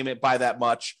that payment by that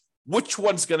much, which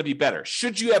one's going to be better?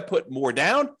 Should you have put more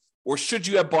down or should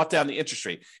you have bought down the interest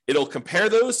rate? It'll compare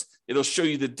those. It'll show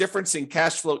you the difference in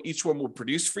cash flow each one will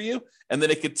produce for you. And then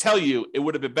it could tell you it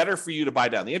would have been better for you to buy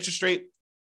down the interest rate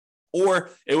or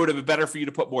it would have been better for you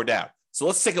to put more down. So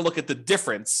let's take a look at the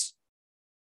difference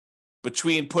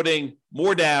between putting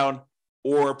more down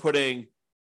or buying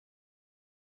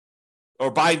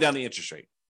down the interest rate.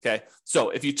 Okay.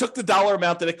 So if you took the dollar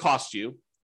amount that it cost you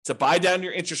to buy down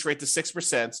your interest rate to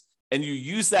 6% and you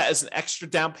use that as an extra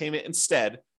down payment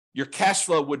instead, your cash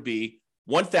flow would be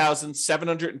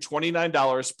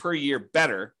 $1,729 per year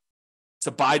better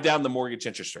to buy down the mortgage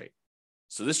interest rate.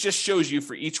 So this just shows you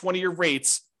for each one of your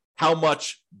rates how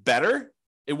much better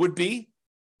it would be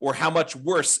or how much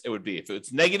worse it would be. If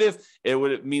it's negative,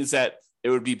 it means that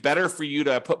it would be better for you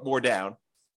to put more down.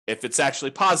 If it's actually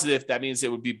positive, that means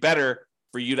it would be better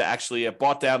for you to actually have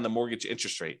bought down the mortgage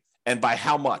interest rate. And by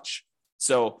how much?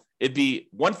 So it'd be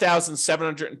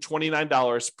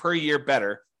 $1,729 per year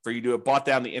better for you to have bought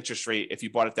down the interest rate if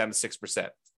you bought it down to 6%.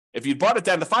 If you bought it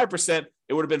down to 5%,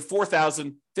 it would have been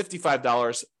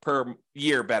 $4,055 per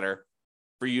year better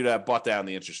for you to have bought down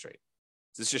the interest rate.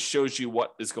 This just shows you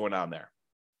what is going on there.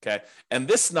 Okay. And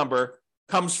this number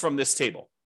comes from this table.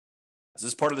 This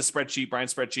is part of the spreadsheet,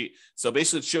 Brian's spreadsheet. So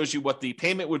basically it shows you what the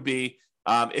payment would be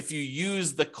if you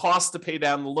use the cost to pay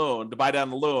down the loan, to buy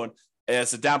down the loan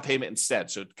as a down payment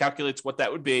instead. So it calculates what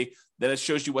that would be. Then it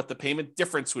shows you what the payment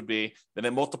difference would be. Then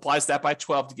it multiplies that by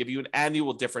 12 to give you an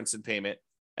annual difference in payment.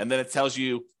 And then it tells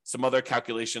you some other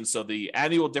calculations. So the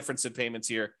annual difference in payments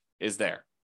here is there.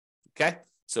 Okay.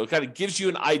 So it kind of gives you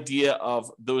an idea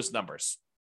of those numbers.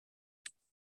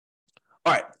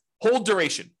 All right. Hold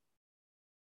duration.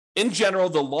 In general,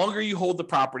 the longer you hold the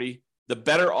property, the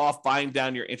better off buying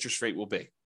down your interest rate will be.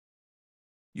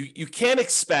 You can't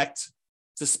expect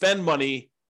to spend money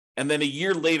and then a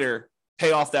year later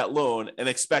pay off that loan and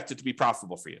expect it to be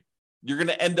profitable for you. You're going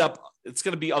to end up, it's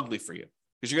going to be ugly for you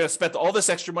because you're going to spend all this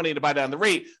extra money to buy down the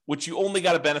rate, which you only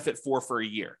got a benefit for a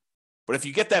year. But if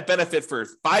you get that benefit for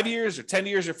 5 years or 10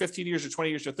 years or 15 years or 20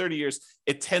 years or 30 years,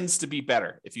 it tends to be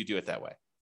better if you do it that way.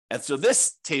 And so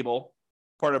this table,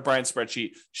 part of Brian's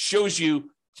spreadsheet, shows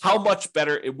you how much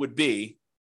better it would be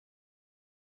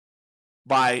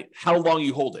by how long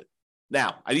you hold it.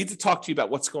 Now, I need to talk to you about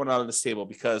what's going on in this table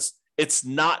because it's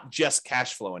not just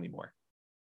cash flow anymore.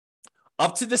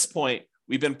 Up to this point,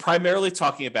 we've been primarily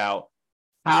talking about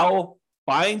how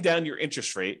buying down your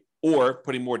interest rate or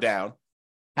putting more down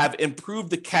have improved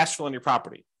the cash flow on your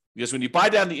property. Because when you buy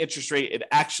down the interest rate, it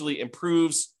actually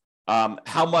improves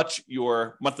how much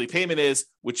your monthly payment is,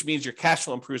 which means your cash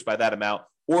flow improves by that amount.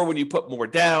 Or when you put more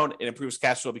down, it improves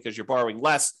cash flow because you're borrowing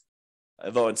less,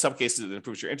 although in some cases it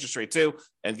improves your interest rate too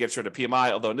and gets rid of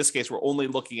PMI. Although in this case, we're only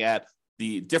looking at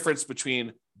the difference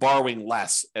between borrowing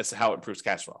less as to how it improves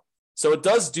cash flow. So it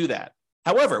does do that.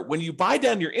 However, when you buy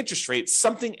down your interest rate,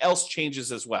 something else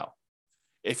changes as well.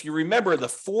 If you remember the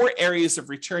 4 areas of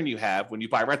return you have when you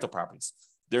buy rental properties,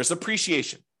 there's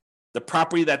appreciation. The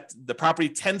property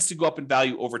tends to go up in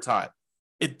value over time.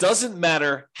 It doesn't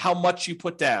matter how much you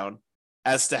put down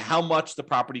as to how much the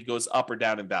property goes up or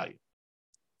down in value.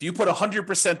 If you put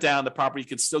 100% down, the property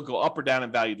can still go up or down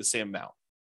in value the same amount.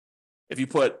 If you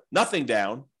put nothing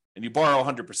down and you borrow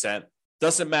 100%,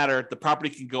 doesn't matter, the property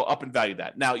can go up in value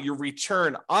that. Now, your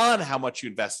return on how much you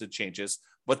invested changes,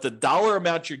 but the dollar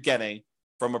amount you're getting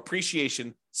from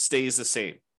appreciation stays the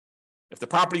same. If the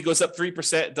property goes up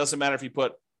 3%, it doesn't matter if you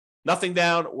put nothing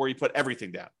down or you put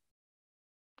everything down.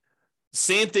 The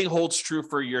same thing holds true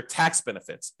for your tax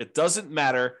benefits. It doesn't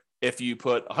matter if you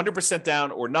put 100%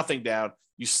 down or nothing down,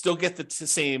 you still get the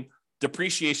same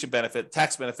depreciation benefit,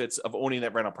 tax benefits of owning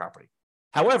that rental property.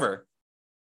 However,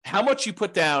 how much you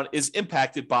put down is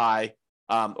impacted by,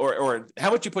 or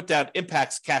how much you put down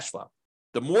impacts cash flow.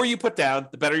 The more you put down,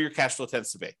 the better your cash flow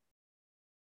tends to be.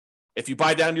 If you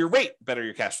buy down your rate, the better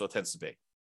your cash flow tends to be.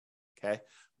 Okay.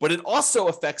 But it also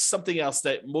affects something else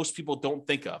that most people don't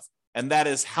think of, and that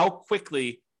is how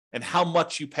quickly and how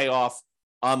much you pay off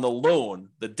on the loan,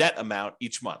 the debt amount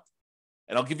each month.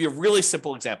 And I'll give you a really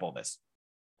simple example of this.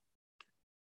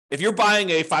 If you're buying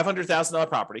a $500,000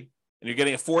 property and you're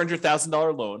getting a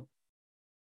 $400,000 loan,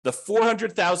 the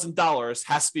 $400,000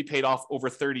 has to be paid off over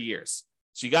 30 years.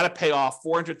 So you got to pay off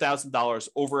 $400,000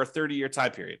 over a 30-year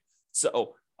time period.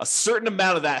 So a certain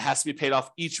amount of that has to be paid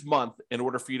off each month in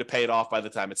order for you to pay it off by the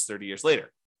time it's 30 years later.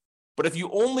 But if you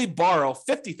only borrow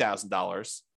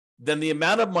 $50,000, then the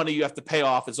amount of money you have to pay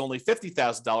off is only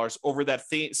 $50,000 over that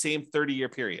same 30-year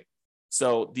period.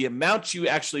 So the amount you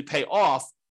actually pay off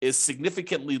is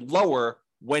significantly lower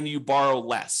when you borrow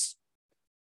less.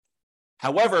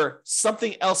 However,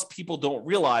 something else people don't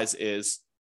realize is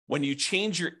when you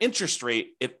change your interest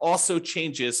rate, it also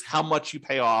changes how much you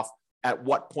pay off at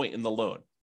what point in the loan.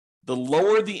 The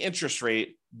lower the interest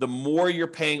rate, the more you're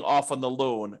paying off on the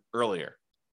loan earlier.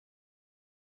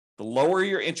 The lower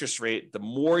your interest rate, the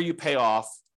more you pay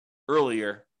off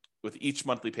earlier with each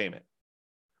monthly payment.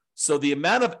 So the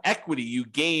amount of equity you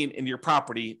gain in your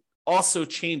property also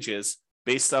changes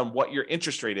based on what your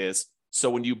interest rate is. So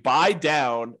when you buy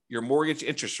down your mortgage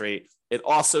interest rate, it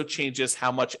also changes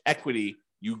how much equity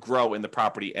you grow in the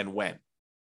property and when.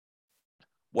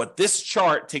 What this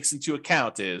chart takes into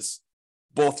account is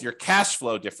both your cash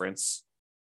flow difference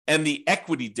and the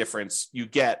equity difference you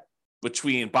get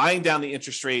between buying down the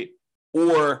interest rate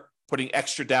or putting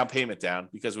extra down payment down,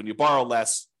 because when you borrow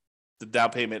less, the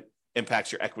down payment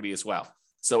impacts your equity as well.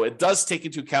 So it does take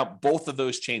into account both of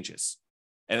those changes,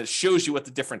 and it shows you what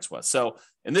the difference was. So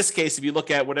in this case, if you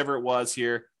look at whatever it was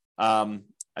here, I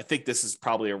think this is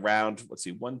probably around,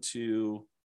 1, 2,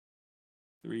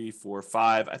 3, 4,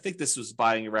 5. I think this was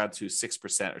buying around to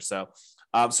 6% or so.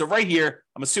 So right here,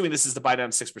 I'm assuming this is the buy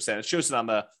down 6%. It shows it on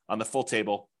the full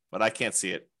table, but I can't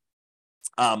see it.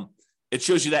 It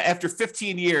shows you that after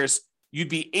 15 years, you'd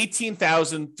be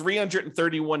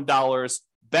 $18,331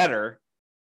 better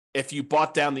if you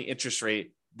bought down the interest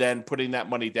rate than putting that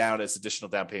money down as additional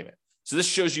down payment. So this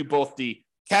shows you both the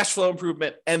cash flow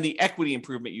improvement and the equity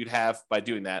improvement you'd have by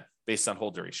doing that based on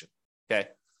hold duration. Okay.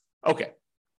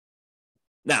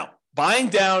 Now, buying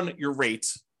down your rate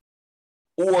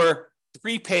or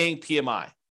prepaying PMI.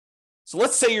 So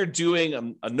let's say you're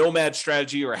doing a nomad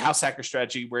strategy or a house hacker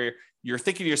strategy where you're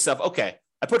thinking to yourself, okay,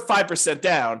 I put 5%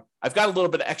 down. I've got a little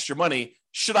bit of extra money.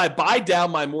 Should I buy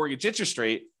down my mortgage interest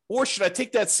rate, or should I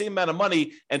take that same amount of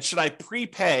money and should I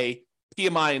prepay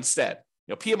PMI instead?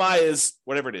 PMI is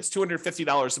whatever it is,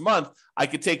 $250 a month. I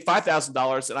could take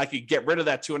 $5,000 and I could get rid of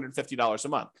that $250 a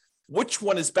month. Which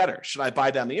one is better? Should I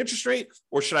buy down the interest rate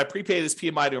or should I prepay this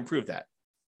PMI to improve that?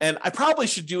 And I probably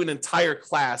should do an entire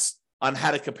class on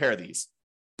how to compare these.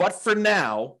 But for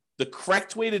now, the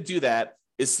correct way to do that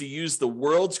is to use the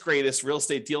world's greatest real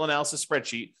estate deal analysis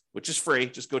spreadsheet, which is free.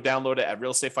 Just go download it at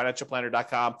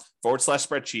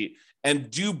realestatefinancialplanner.com/spreadsheet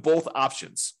and do both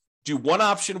options. Do one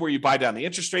option where you buy down the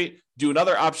interest rate, do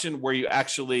another option where you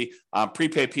actually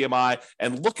prepay PMI,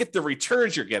 and look at the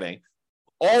returns you're getting,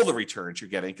 all the returns you're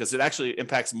getting, because it actually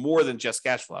impacts more than just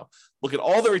cash flow. Look at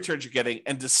all the returns you're getting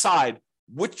and decide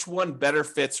which one better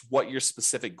fits what your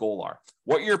specific goal are,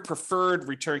 what your preferred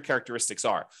return characteristics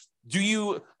are.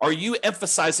 Are you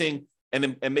emphasizing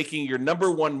and making your number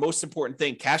one most important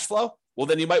thing cash flow? Well,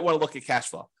 then you might want to look at cash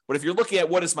flow. But if you're looking at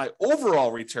what is my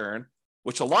overall return,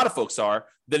 which a lot of folks are,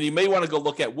 then you may want to go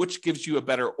look at which gives you a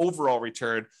better overall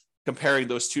return comparing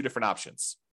those two different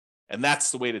options. And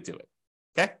that's the way to do it.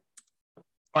 Okay.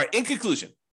 All right, in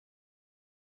conclusion,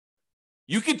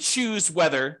 you can choose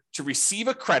whether to receive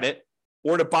a credit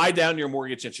or to buy down your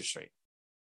mortgage interest rate.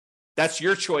 That's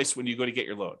your choice when you go to get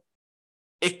your loan.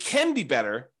 It can be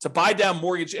better to buy down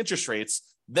mortgage interest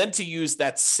rates than to use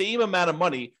that same amount of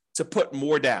money to put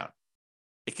more down.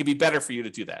 It can be better for you to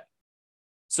do that.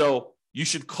 So you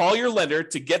should call your lender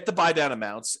to get the buy down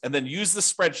amounts and then use the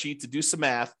spreadsheet to do some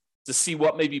math to see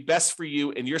what may be best for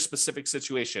you in your specific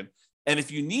situation. And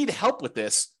if you need help with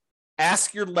this,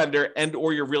 ask your lender and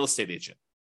or your real estate agent.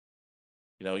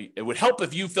 It would help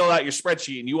if you fill out your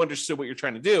spreadsheet and you understood what you're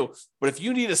trying to do. But if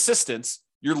you need assistance,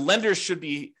 your lender should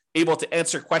be able to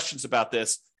answer questions about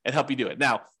this and help you do it.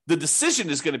 Now, the decision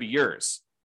is going to be yours.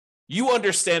 You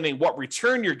understanding what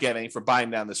return you're getting for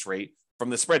buying down this rate from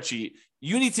the spreadsheet,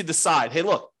 you need to decide, hey,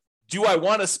 look, do I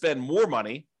want to spend more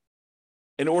money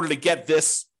in order to get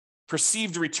this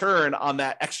perceived return on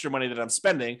that extra money that I'm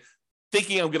spending,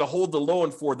 thinking I'm going to hold the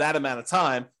loan for that amount of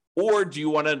time, or do you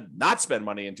want to not spend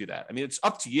money and do that? I mean, it's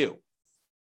up to you.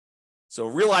 So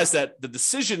realize that the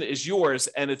decision is yours,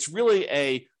 and it's really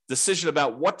a decision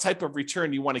about what type of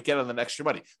return you want to get on that extra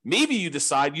money. Maybe you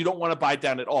decide you don't want to buy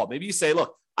down at all. Maybe you say,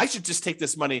 look, I should just take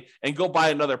this money and go buy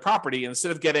another property. And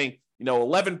instead of getting,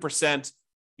 11%,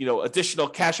 additional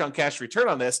cash on cash return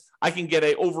on this, I can get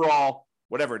a overall,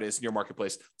 whatever it is in your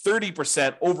marketplace,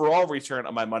 30% overall return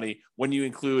on my money when you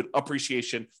include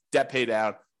appreciation, debt pay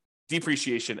down,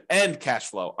 depreciation, and cash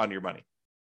flow on your money.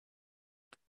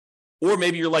 Or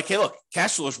maybe you're like, hey, look,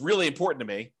 cash flow is really important to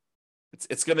me.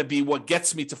 It's going to be what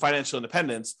gets me to financial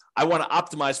independence. I want to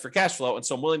optimize for cash flow. And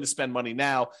so I'm willing to spend money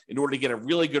now in order to get a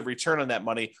really good return on that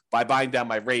money by buying down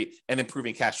my rate and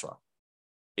improving cash flow.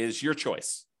 It is your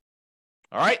choice.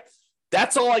 All right.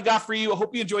 That's all I got for you. I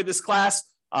hope you enjoyed this class.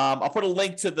 I'll put a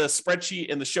link to the spreadsheet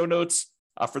in the show notes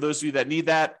for those of you that need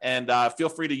that. And feel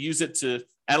free to use it to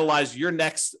analyze your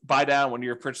next buy down when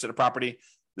you're purchasing a property.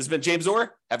 This has been James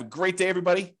Orr. Have a great day,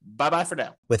 everybody. Bye-bye for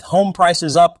now. With home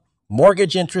prices up,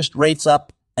 mortgage interest rates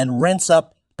up, and rents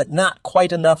up, but not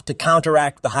quite enough to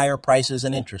counteract the higher prices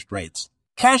and interest rates.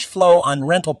 Cash flow on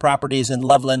rental properties in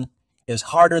Loveland is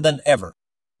harder than ever.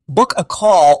 Book a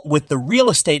call with the Real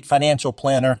Estate Financial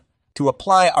Planner to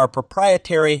apply our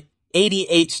proprietary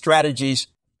 88 strategies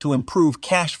to improve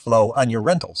cash flow on your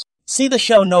rentals. See the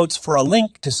show notes for a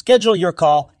link to schedule your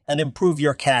call and improve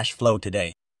your cash flow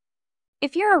today.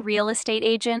 If you're a real estate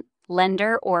agent,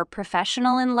 lender, or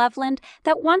professional in Loveland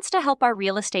that wants to help our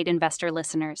real estate investor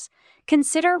listeners,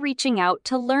 consider reaching out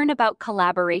to learn about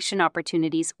collaboration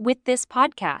opportunities with this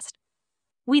podcast.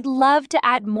 We'd love to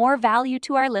add more value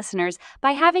to our listeners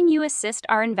by having you assist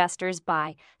our investors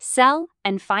buy, sell,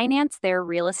 and finance their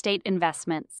real estate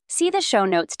investments. See the show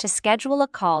notes to schedule a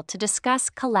call to discuss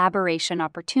collaboration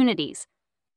opportunities.